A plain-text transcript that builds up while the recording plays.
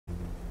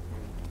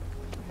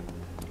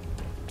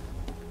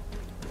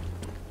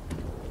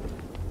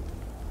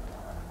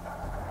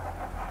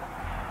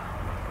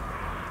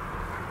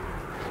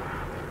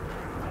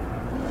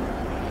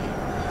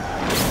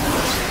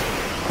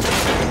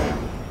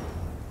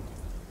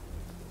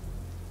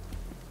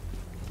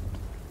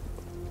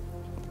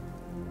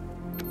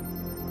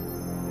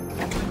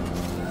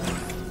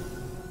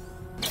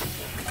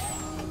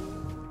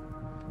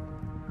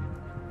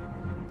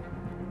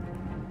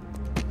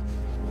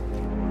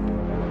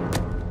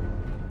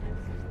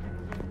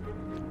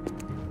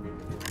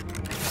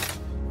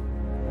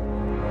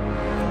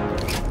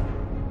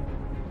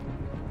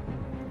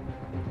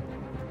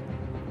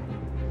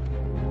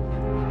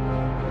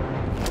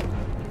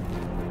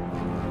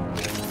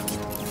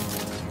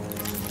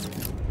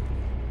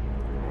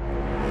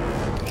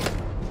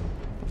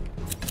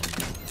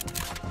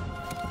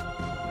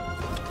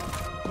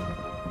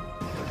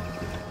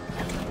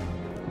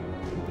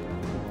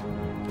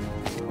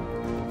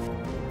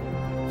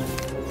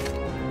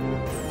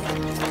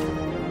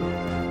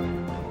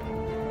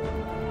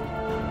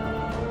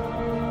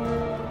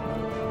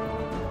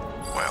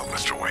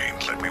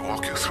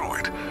walk you through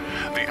it.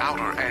 The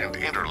outer and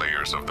inner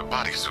layers of the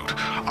bodysuit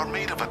are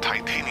made of a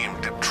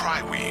titanium dip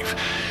tri-weave.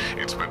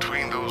 It's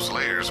between those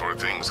layers where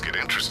things get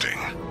interesting.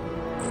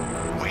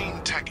 Wayne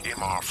Tech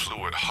MR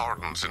fluid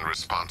hardens in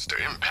response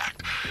to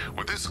impact.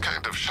 With this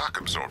kind of shock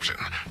absorption,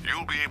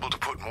 you'll be able to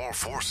put more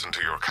force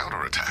into your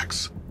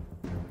counterattacks.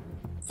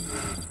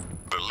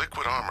 The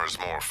liquid armor's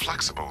more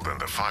flexible than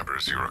the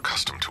fibers you're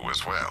accustomed to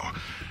as well.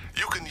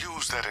 You can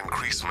use that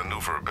increased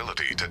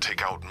maneuverability to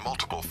take out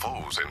multiple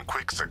foes in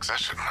quick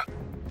succession.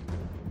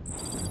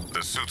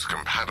 The suit's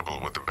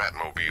compatible with the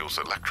Batmobile's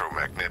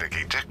electromagnetic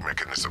eject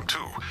mechanism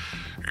too.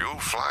 You'll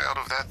fly out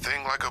of that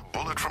thing like a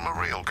bullet from a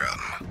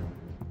railgun.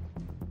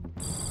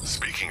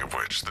 Speaking of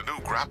which, the new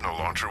grapnel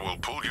launcher will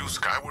pull you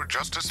skyward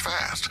just as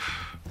fast.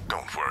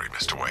 Don't worry,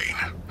 Mr.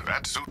 Wayne.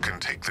 That suit can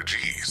take the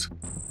G's.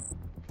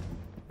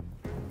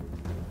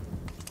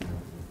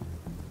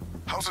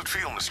 How's it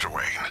feel, Mr.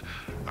 Wayne?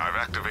 I've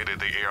activated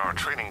the AR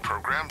training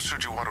program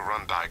should you want to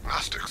run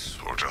diagnostics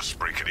or just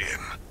break it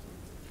in.